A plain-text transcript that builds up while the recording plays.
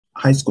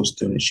high school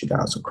students, you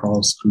guys,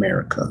 across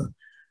America,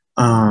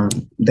 um,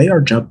 they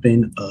are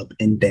jumping up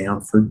and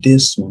down for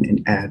this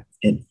one.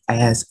 And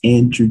as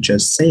Andrew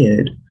just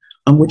said,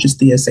 which is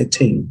the SAT,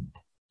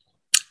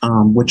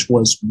 which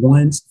was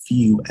once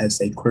viewed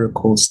as a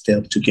critical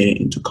step to get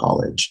into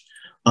college.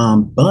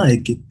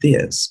 But get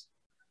this,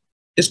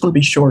 it's going to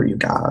be short, you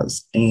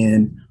guys,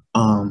 and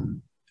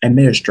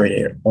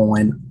administrated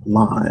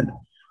online.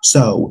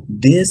 So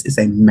this is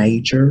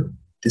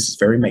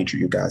very major,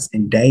 you guys,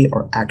 and they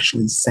are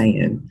actually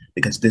saying,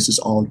 because this is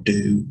all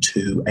due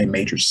to a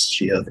major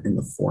shift in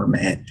the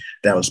format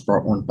that was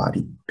brought on by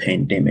the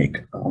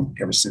pandemic,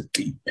 ever since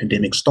the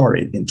pandemic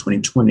started in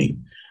 2020.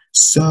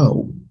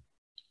 So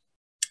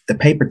the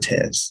paper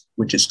test,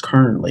 which is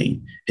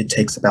currently, it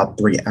takes about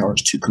 3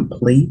 hours to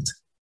complete.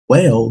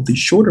 Well, the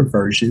shorter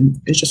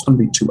version is just going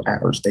to be 2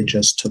 hours. They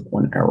just took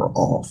 1 hour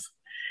off.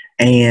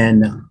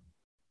 And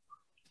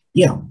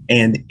yeah,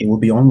 and it will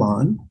be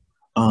online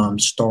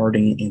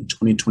starting in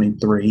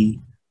 2023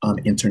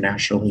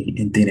 internationally,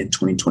 and then in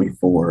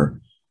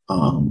 2024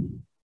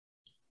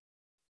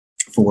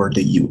 for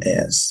the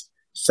US.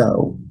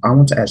 So I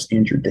want to ask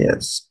Andrew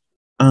this.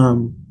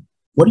 Um,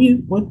 what do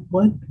you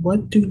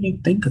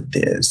think of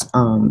this?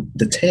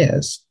 The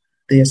test,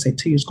 the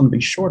SAT is going to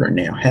be shorter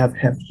now.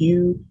 Have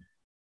you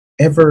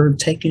ever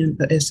taken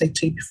the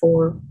SAT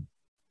before?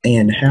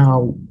 And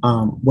how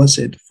was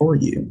it for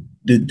you?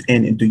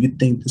 And do you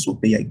think this will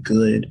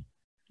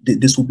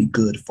be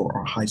good for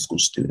our high school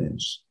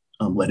students?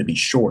 Let it be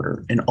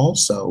shorter and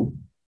also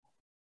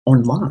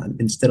online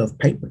instead of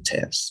paper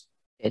tests.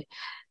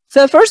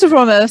 So first and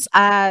foremost,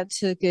 I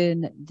took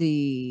in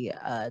the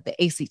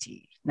ACT,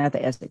 not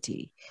the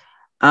SAT.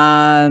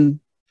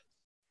 Um,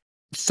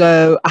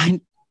 so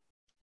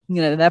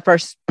that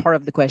first part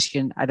of the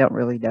question, I don't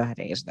really know how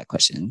to answer that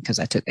question because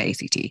I took the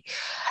ACT.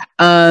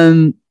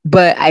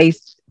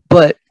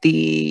 But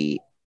the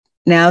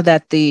now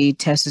that the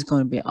test is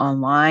going to be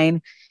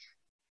online,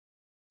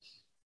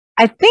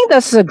 I think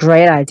that's a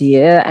great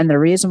idea. And the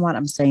reason why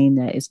I'm saying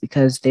that is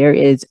because there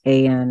is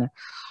an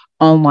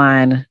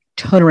online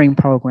tutoring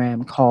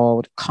program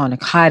called Khan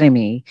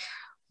Academy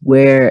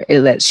where it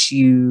lets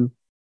you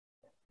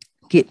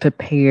get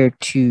prepared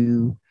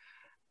to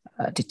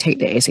take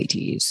the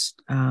SATs.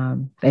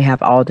 They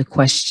have all the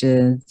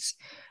questions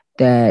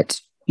that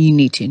you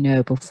need to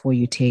know before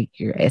you take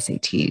your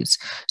SATs.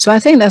 So I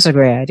think that's a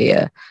great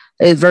idea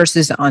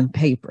versus on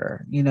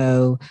paper.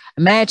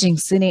 Imagine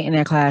sitting in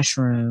a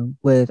classroom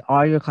with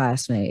all your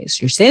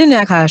classmates. You're sitting in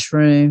that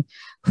classroom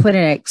for the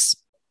next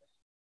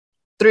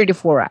 3 to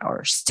 4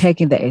 hours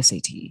taking the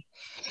SAT.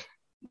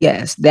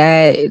 Yes,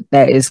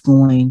 that is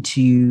going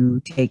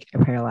to take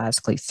a paralyzed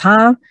athlete's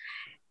time.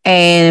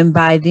 And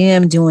by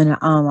them doing it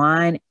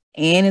online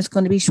and it's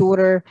going to be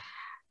shorter,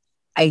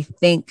 I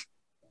think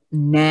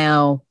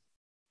now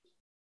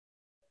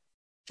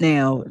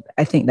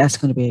I think that's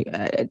going to be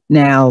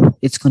now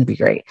it's going to be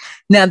great.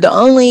 Now the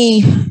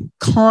only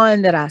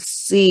con that I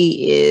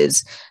see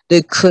is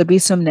there could be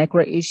some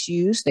network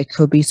issues, there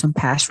could be some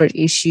password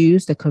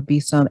issues, there could be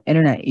some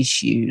internet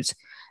issues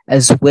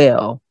as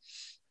well.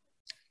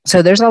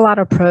 So there's a lot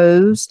of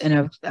pros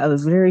and a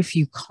very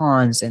few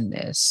cons in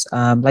this.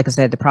 Like I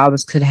said, the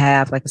problems could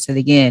have, like I said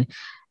again,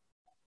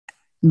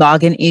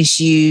 login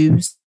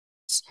issues.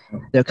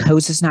 Their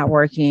codes is not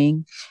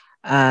working.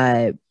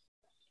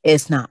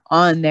 It's not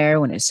on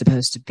there when it's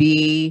supposed to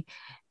be.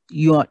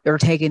 You're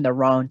taking the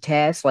wrong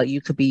test. Like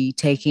you could be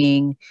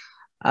taking,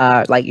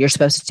 like you're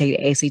supposed to take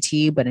the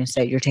ACT, but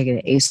instead you're taking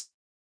the ACT.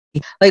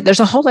 Like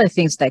there's a whole lot of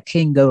things that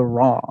can go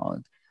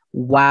wrong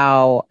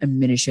while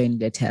administrating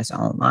the test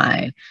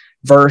online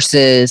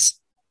versus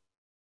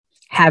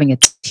having a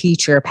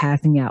teacher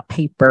passing out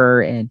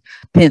paper and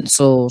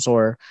pencils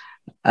or,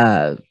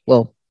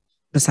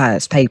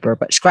 besides paper,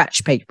 but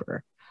scratch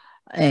paper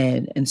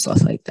and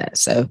stuff like that.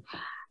 So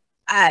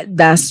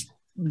that's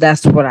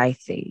what I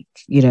think,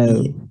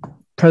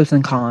 pros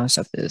and cons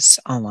of this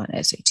online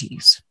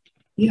SATs.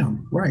 Yeah,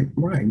 right,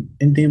 right.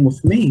 And then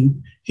with me,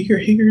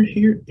 here's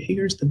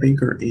the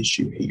bigger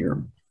issue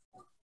here.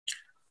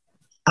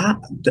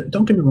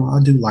 Don't get me wrong,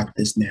 I do like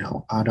this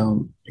now. I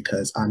don't,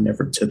 because I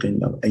never took in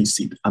the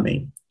SAT.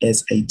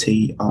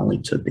 I only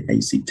took the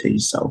ACT,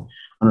 so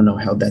I don't know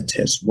how that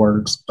test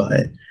works.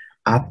 But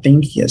I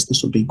think yes,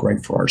 this will be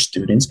great for our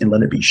students, and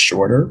let it be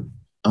shorter,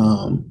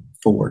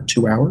 for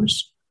 2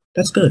 hours.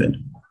 That's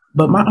good.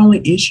 But my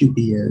only issue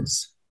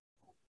is,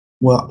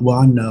 well,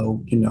 I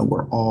know,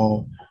 we're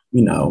all,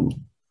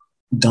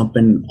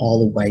 dumping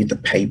all away the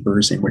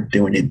papers and we're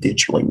doing it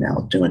digitally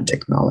now, doing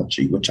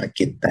technology, which I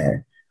get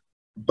that.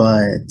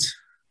 But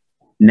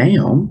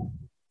now,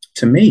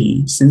 to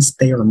me, since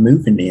they are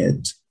moving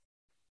it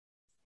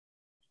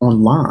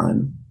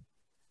online,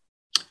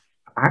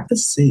 I could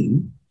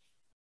see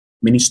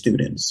many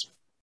students,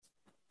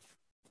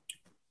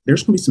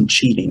 there's going to be some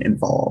cheating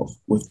involved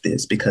with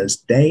this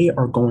because they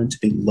are going to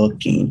be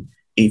looking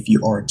if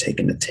you are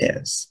taking the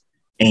test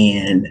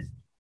and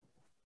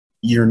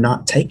you're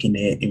not taking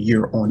it and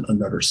you're on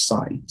another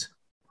site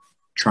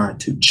trying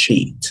to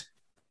cheat.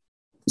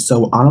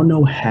 So I don't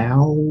know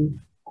how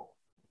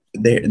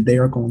they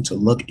are going to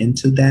look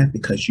into that,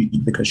 because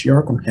you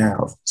are going to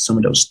have some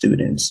of those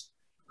students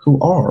who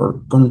are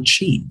going to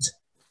cheat,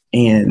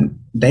 and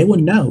they will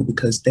know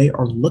because they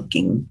are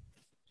looking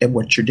at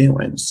what you're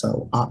doing.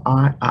 So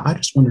I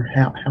just wonder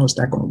how is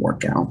that going to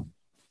work out?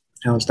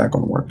 How is that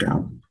going to work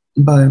out?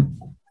 But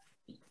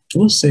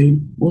we'll see.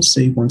 We'll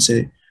see once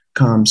it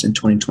comes in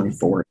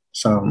 2024.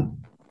 So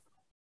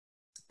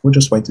we'll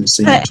just wait to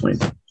see in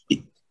 20.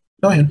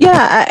 Go ahead.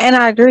 Yeah, and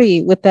I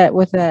agree with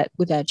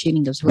that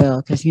cheating as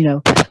well, because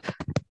even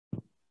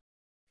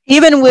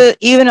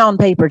on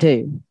paper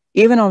too,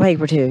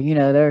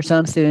 there are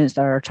some students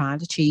that are trying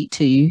to cheat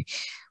too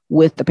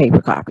with the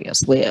paper copy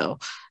as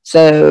well.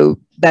 So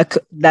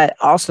that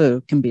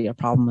also can be a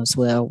problem as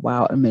well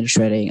while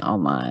administrating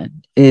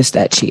online, is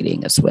that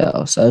cheating as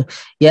well. So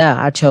yeah,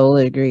 I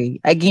totally agree.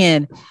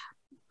 Again,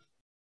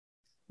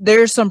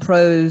 there's some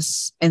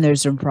pros and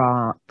there's some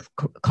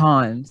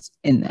cons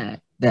in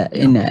that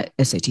Yeah.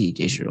 SAT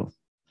digital.